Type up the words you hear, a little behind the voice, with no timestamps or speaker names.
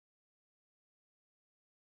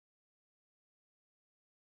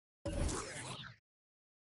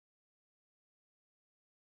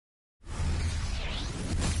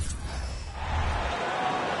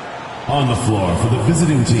On the floor for the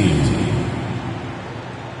visiting team.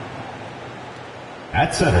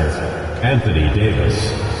 At center, Anthony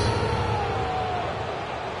Davis.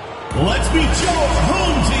 Let's meet your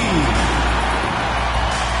home team.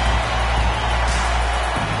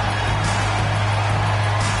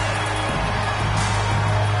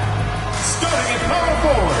 Starting at power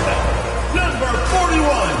forward, number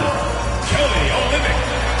 41, Kelly Olynyk.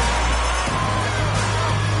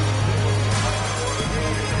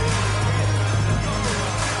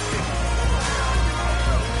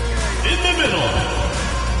 In the middle,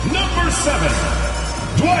 number 7,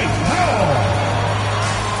 Dwight Powell.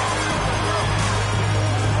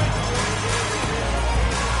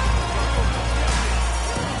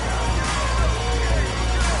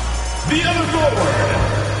 The other forward,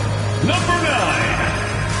 number 9,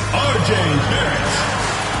 RJ Barrett.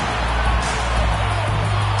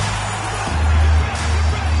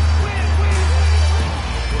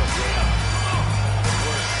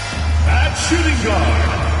 At shooting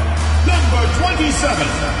guard, number 27,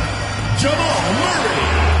 Jamal Murray.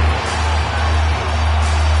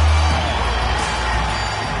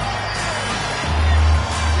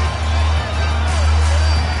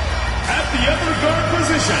 At the other guard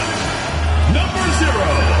position, number 0,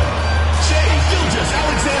 Shai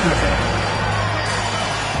Gilgeous-Alexander.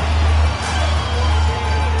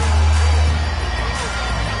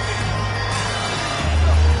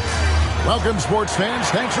 Welcome, sports fans.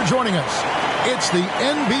 Thanks for joining us. It's the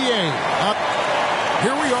NBA.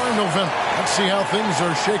 Here we are in November. Let's see how things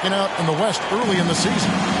are shaking out in the West early in the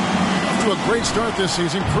season. Off to a great start this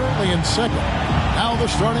season, currently in second. Now the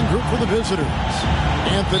starting group for the visitors.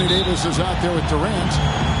 Anthony Davis is out there with Durant,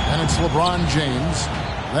 and it's LeBron James.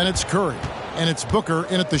 Then it's Curry, and it's Booker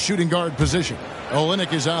in at the shooting guard position.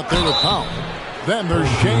 Olynyk is out there with Powell. Then there's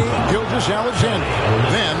Shai Gilgeous-Alexander.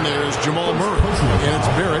 Then there's Jamal Murray, and it's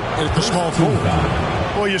Barrett at the small forward.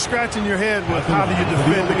 Well, you're scratching your head with how do you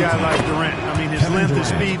defend a guy like Durant. I mean, his length, his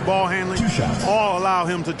speed, ball handling, all allow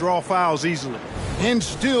him to draw fouls easily. And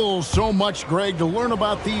still so much, Greg, to learn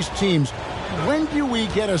about these teams. When do we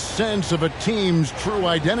get a sense of a team's true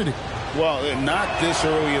identity? Well, not this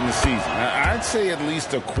early in the season. I'd say at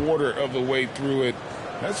least a quarter of the way through it.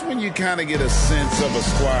 That's when you kind of get a sense of a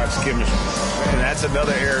squad's chemistry. And that's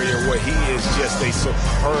another area where he is just a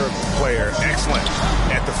superb player. Excellent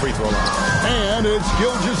at the free throw line. And it's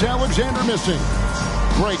Gilgeous-Alexander missing.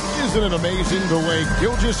 Greg, isn't it amazing the way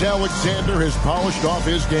Gilgeous-Alexander has polished off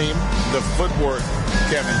his game? The footwork,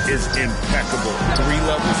 Kevin, is impeccable.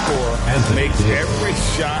 3-level scorer, makes every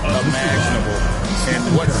shot imaginable. And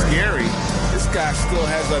what's scary, this guy still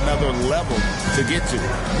has another level to get to.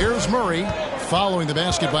 Here's Murray following the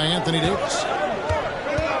basket by Anthony Davis.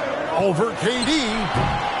 Over KD.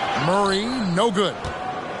 Murray, no good.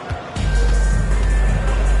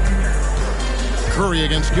 Curry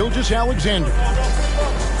against Gilgeous-Alexander.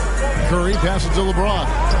 Curry passes to LeBron.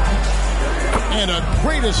 And a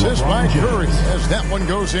great assist by Curry as that one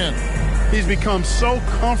goes in. He's become so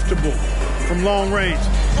comfortable from long range.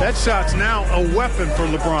 That shot's now a weapon for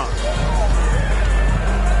LeBron.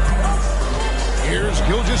 Here's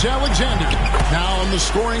Gilgeous-Alexander. Now in the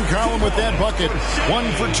scoring column with that bucket.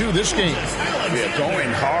 1 for 2 this game. Yeah,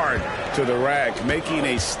 going hard to the rack, making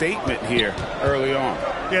a statement here early on.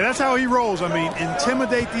 Yeah, that's how he rolls. I mean,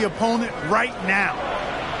 intimidate the opponent right now.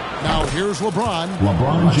 Now here's LeBron.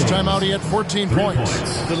 LeBron James. Timeout, he had 14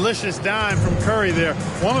 points. Delicious dime from Curry there.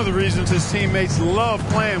 One of the reasons his teammates love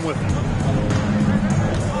playing with him.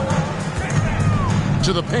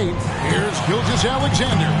 To the paint, here's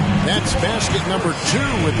Gilgeous-Alexander. That's basket number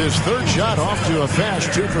 2 with his third shot off to a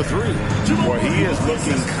fast 2 for 3. Boy, he is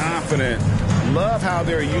looking confident. Love how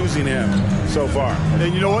they're using him so far.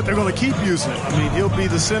 And you know what? They're going to keep using him. I mean, he'll be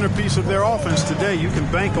the centerpiece of their offense today. You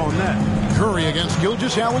can bank on that. Curry against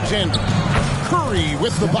Gilgeous-Alexander. Curry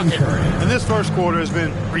with the bucket. And this first quarter has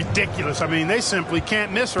been ridiculous. I mean, they simply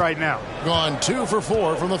can't miss right now. Gone 2 for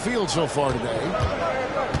 4 from the field so far today.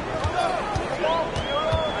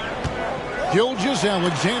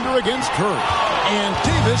 Gilgeous-Alexander against Curry. And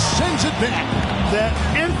Davis sends it back. That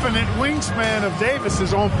infinite wingspan of Davis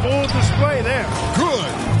is on full display there.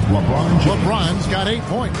 Good. LeBron's got 8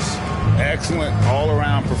 points. Excellent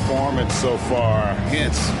all-around performance so far,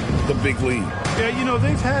 hence the big lead. Yeah, you know,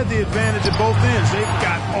 they've had the advantage at both ends. They've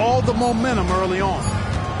got all the momentum early on.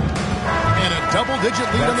 And a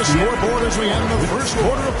double-digit lead on the scoreboard as we end the first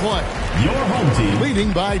quarter of play. Your home team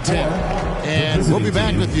leading by 10. And we'll be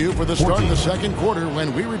back with you for the start of the second quarter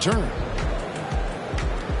when we return.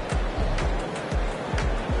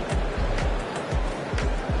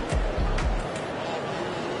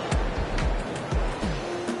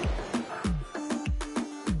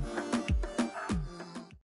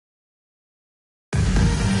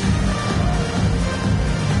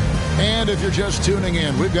 if you're just tuning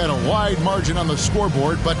in, we've got a wide margin on the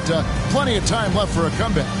scoreboard, but plenty of time left for a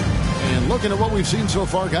comeback. And looking at what we've seen so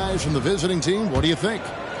far, guys, from the visiting team, what do you think?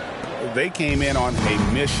 They came in on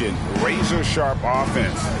a mission, razor-sharp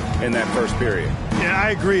offense in that first period. Yeah, I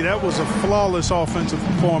agree. That was a flawless offensive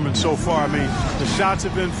performance so far. I mean, the shots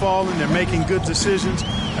have been falling. They're making good decisions.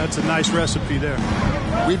 That's a nice recipe there.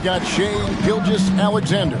 We've got Shea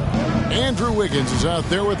Gilgeous-Alexander. Andrew Wiggins is out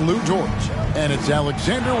there with Lou George. And it's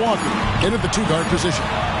Alexander Walker in at the two-guard position.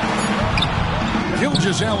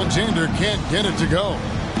 Gilgeous-Alexander can't get it to go.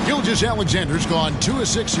 Gilgeous-Alexander's gone 2 of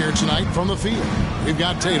 6 here tonight from the field. We've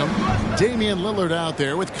got Tatum, Damian Lillard out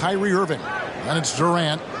there with Kyrie Irving. And it's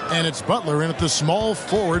Durant, and it's Butler in at the small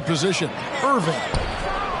forward position. Irving.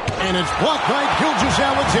 And it's blocked by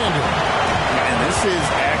Gilgeous-Alexander. And this is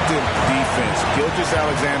active defense.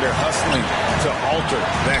 Gilgeous-Alexander hustling to alter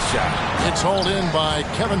that shot. It's hauled in by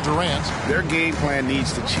Kevin Durant. Their game plan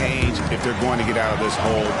needs to change if they're going to get out of this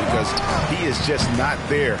hole because he is just not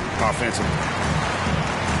there offensively.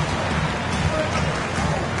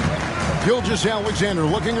 Gilgeous-Alexander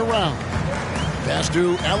looking around. Pass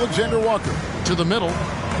to Alexander Walker to the middle.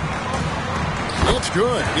 It's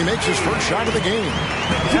good. He makes his first shot of the game.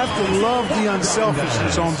 You have to love the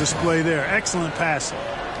unselfishness on display there. Excellent passing.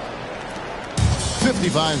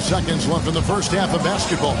 55 seconds left in the first half of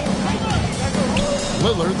basketball.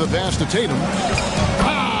 Lillard, the pass to Tatum.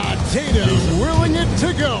 Tatum willing it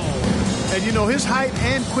to go. And, you know, his height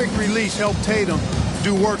and quick release help Tatum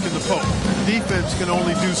do work in the post. Defense can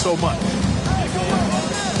only do so much.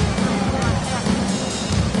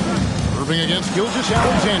 Irving against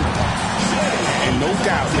Gilgeous-Alexander. And no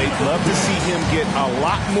doubt they'd love to see him get a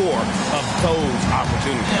lot more of those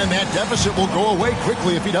opportunities. And that deficit will go away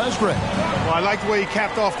quickly if he does, Greg. Well, I like the way he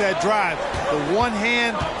capped off that drive. The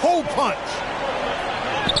one-hand hole punch.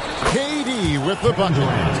 KD with the bucket.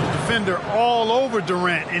 Defender all over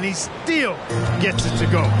Durant, and he still gets it to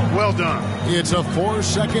go. Well done. It's a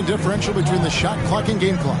 4-second differential between the shot clock and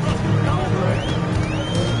game clock.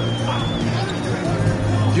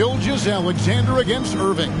 Gilgeous-Alexander against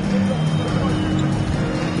Irving.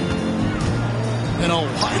 And a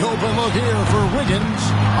wide open look here for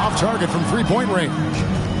Wiggins. Off target from three-point range.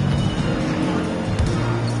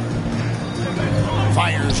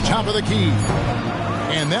 Fires top of the key.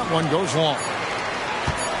 And that one goes long.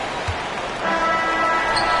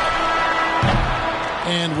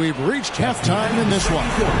 And we've reached halftime in this one.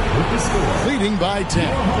 Leading by 10.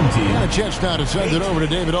 And a chance now to send it over to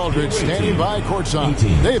David Aldridge, standing by courtside.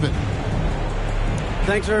 David.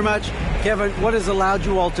 Thanks very much. Kevin, what has allowed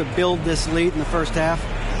you all to build this lead in the first half?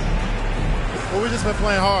 Well, we've just been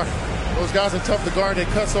playing hard. Those guys are tough to guard. They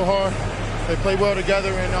cut so hard. They play well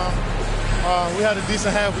together, and we had a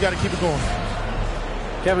decent half. We got to keep it going.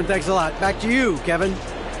 Kevin, thanks a lot. Back to you, Kevin.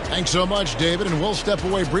 Thanks so much, David, and we'll step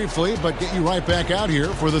away briefly, but get you right back out here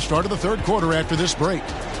for the start of the third quarter after this break.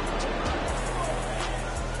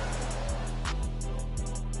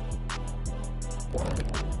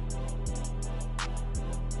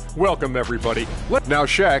 Welcome, everybody. Now,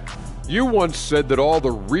 Shaq, you once said that all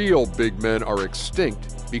the real big men are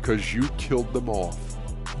extinct because you killed them off.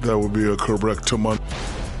 That would be a correct amount.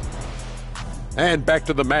 And back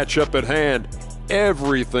to the matchup at hand.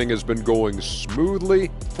 Everything has been going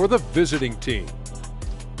smoothly for the visiting team.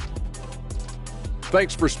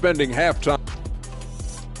 Thanks for spending halftime.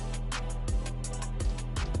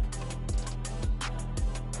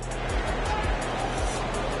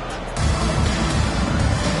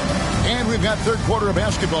 And we've got third quarter of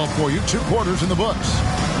basketball for you. 2 quarters in the books.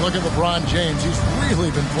 Look at LeBron James. He's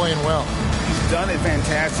really been playing well. He's done a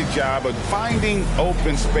fantastic job of finding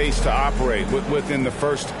open space to operate within the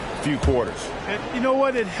first few quarters. And you know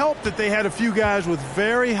what? It helped that they had a few guys with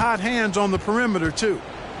very hot hands on the perimeter, too.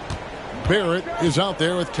 Barrett is out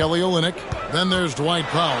there with Kelly Olynyk. Then there's Dwight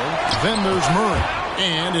Powell. Then there's Murray.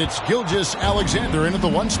 And it's Gilgeous-Alexander in at the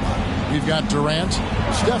 1 spot. We've got Durant.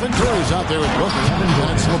 Stephen Curry's out there with Booker.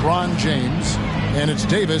 And it's LeBron James. And it's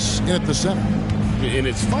Davis in at the 7. And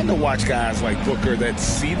it's fun to watch guys like Booker that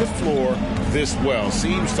see the floor this well.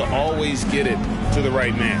 Seems to always get it to the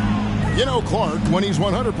right man. You know, Clark, when he's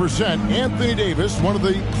 100%, Anthony Davis, one of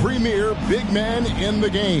the premier big men in the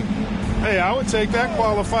game. Hey, I would take that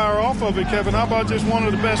qualifier off of it, Kevin. How about just one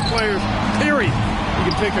of the best players, period? He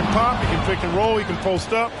can pick and pop, he can pick and roll, he can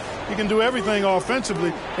post up. He can do everything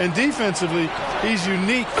offensively. And defensively, he's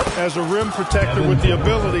unique as a rim protector with the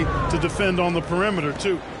ability to defend on the perimeter,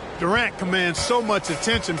 too. Durant commands so much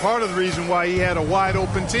attention, part of the reason why he had a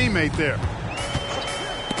wide-open teammate there.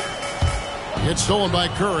 It's stolen by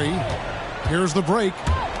Curry. Here's the break.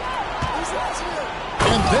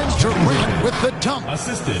 And then Durant with the dunk.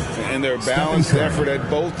 Assisted. And their balanced effort at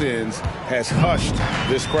both ends has hushed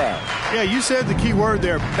this crowd. Yeah, you said the key word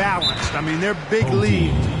there, balanced. I mean, their big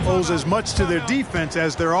lead owes as much to their defense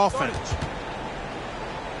as their offense.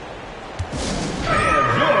 All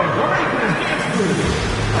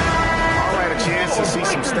right, a chance to see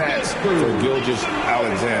some stats for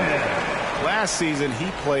Gilgeous-Alexander. Last season,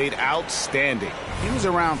 he played outstanding. He was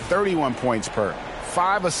around 31 points per,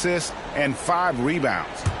 5 assists, and 5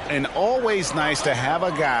 rebounds. And always nice to have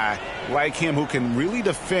a guy like him who can really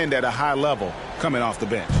defend at a high level coming off the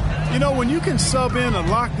bench. You know, when you can sub in a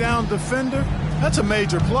lockdown defender, that's a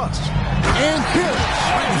major plus. And Barrett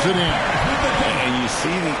slams it in. And you see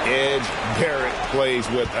the edge Barrett plays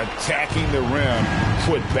with, attacking the rim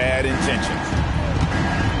with bad intentions.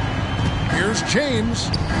 Here's James,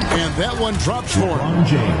 and that one drops for him.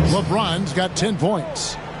 LeBron's got 10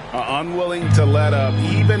 points. Unwilling to let up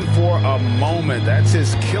even for a moment. That's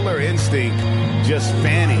his killer instinct, just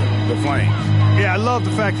fanning the flames. Yeah, I love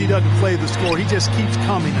the fact he doesn't play the score. He just keeps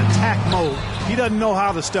coming, attack mode. He doesn't know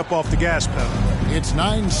how to step off the gas pedal. It's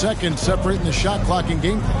 9 seconds separating the shot clock and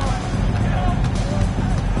game clock.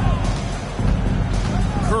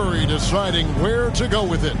 Curry deciding where to go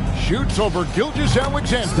with it. Shoots over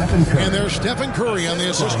Gilgeous-Alexander. And there's Stephen Curry on the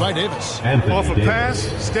assist by Davis. Off a pass,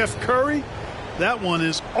 Steph Curry, that one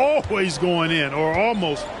is always going in, or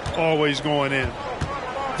almost always going in.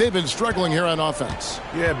 They've been struggling here on offense.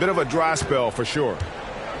 Yeah, a bit of a dry spell for sure.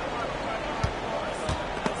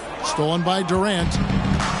 Stolen by Durant.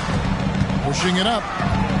 Pushing it up.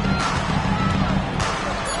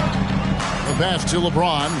 The pass to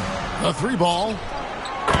LeBron. A 3 ball.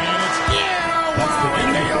 And it's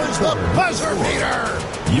and there's the buzzer beater.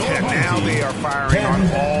 Yeah, now they are firing on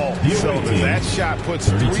all cylinders. That shot puts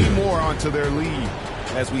 3 more onto their lead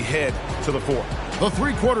as we head to the 4th. The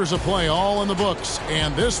 3 quarters of play all in the books,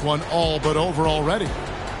 and this one all but over already.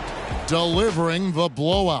 Delivering the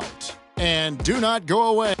blowout. And do not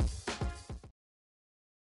go away.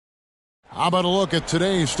 How about a look at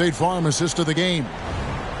today's State Farm assist of the game?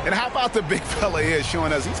 And how about the big fella here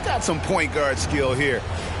showing us he's got some point guard skill here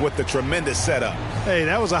with the tremendous setup. Hey,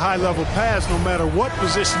 that was a high-level pass no matter what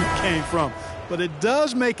position it came from. But it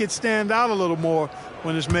does make it stand out a little more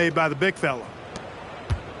when it's made by the big fella.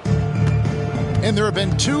 And there have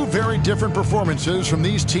been 2 very different performances from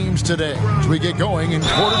these teams today as we get going in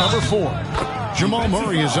quarter number 4. Jamal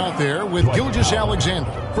Murray is out there with Gilgeous-Alexander.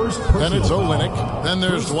 Then it's Olynyk. Then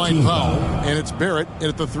there's Dwight Powell. And it's Barrett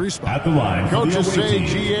at the 3 spot. At the line. Coaches say,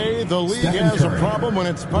 GA, the league has a problem when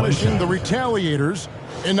it's punishing the retaliators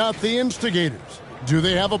and not the instigators. Do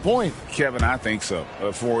they have a point? Kevin, I think so.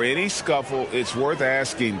 For any scuffle, it's worth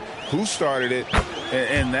asking who started it.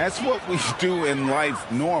 And that's what we do in life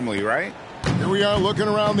normally, right? Here we are looking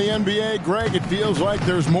around the NBA. Greg, it feels like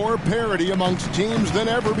there's more parity amongst teams than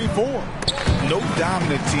ever before. No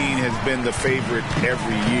dominant team has been the favorite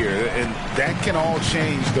every year, and that can all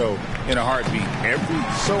change, though, in a heartbeat. Every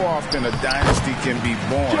so often, a dynasty can be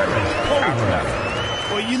born out of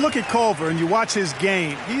nothing. Well, you look at Culver and you watch his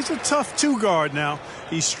game. He's a tough 2 guard now.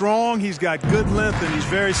 He's strong, he's got good length, and he's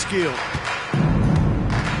very skilled.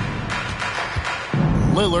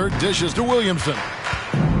 Lillard dishes to Williamson.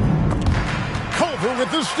 Culver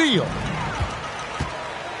with the steal.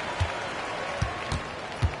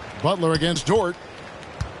 Butler against Dort.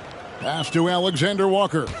 Pass to Alexander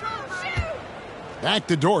Walker. Back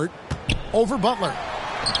to Dort. Over Butler.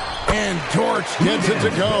 And Dort gets it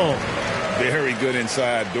to go. Very good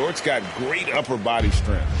inside. Dort's got great upper body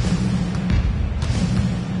strength.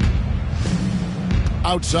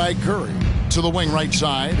 Outside Curry to the wing right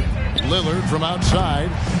side. Lillard from outside.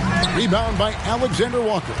 Rebound by Alexander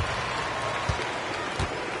Walker.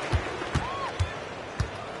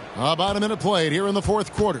 About a minute played here in the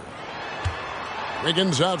 4th quarter.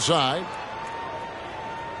 Wiggins outside.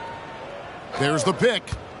 There's the pick.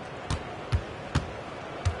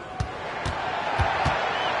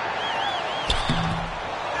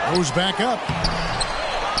 Goes back up.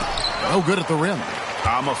 No good at the rim.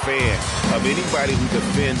 I'm a fan of anybody who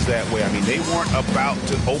defends that way. I mean, they weren't about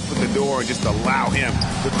to open the door and just allow him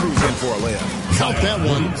to cruise in for a layup. Count that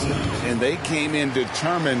one. And they came in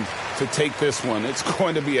determined to take this one. It's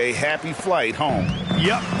going to be a happy flight home.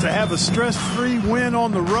 Yep, to have a stress-free win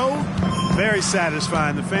on the road, very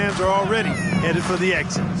satisfying. The fans are already headed for the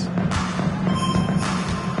exits.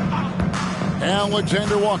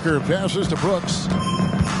 Alexander Walker passes to Brooks.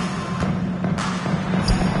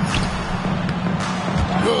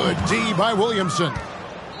 Good D by Williamson.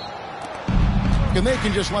 And they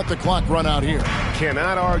can just let the clock run out here.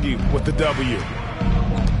 Cannot argue with the W.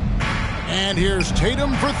 And here's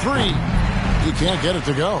Tatum for 3. He can't get it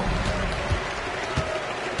to go.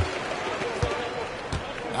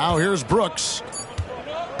 Now here's Brooks.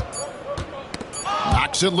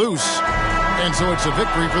 Knocks it loose. And so it's a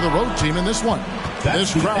victory for the road team in this one.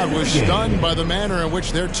 This crowd was stunned by the manner in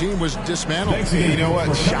which their team was dismantled. You know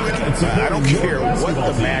what? Shocking. I don't care what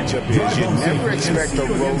the matchup is. You never expect a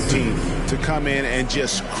road team to come in and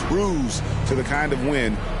just cruise to the kind of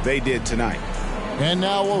win they did tonight. And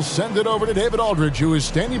now we'll send it over to David Aldridge, who is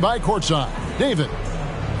standing by courtside. David.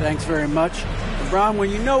 Thanks very much. LeBron,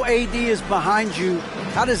 when you know AD is behind you,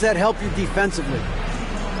 how does that help you defensively?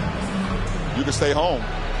 You can stay home.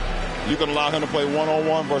 You can allow him to play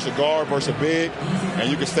one-on-one versus a guard versus a big, and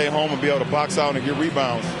you can stay home and be able to box out and get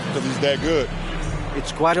rebounds because he's that good.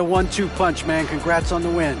 It's quite a 1-2 punch, man. Congrats on the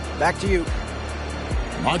win. Back to you.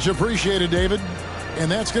 Much appreciated, David.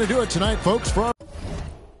 And that's going to do it tonight, folks, for our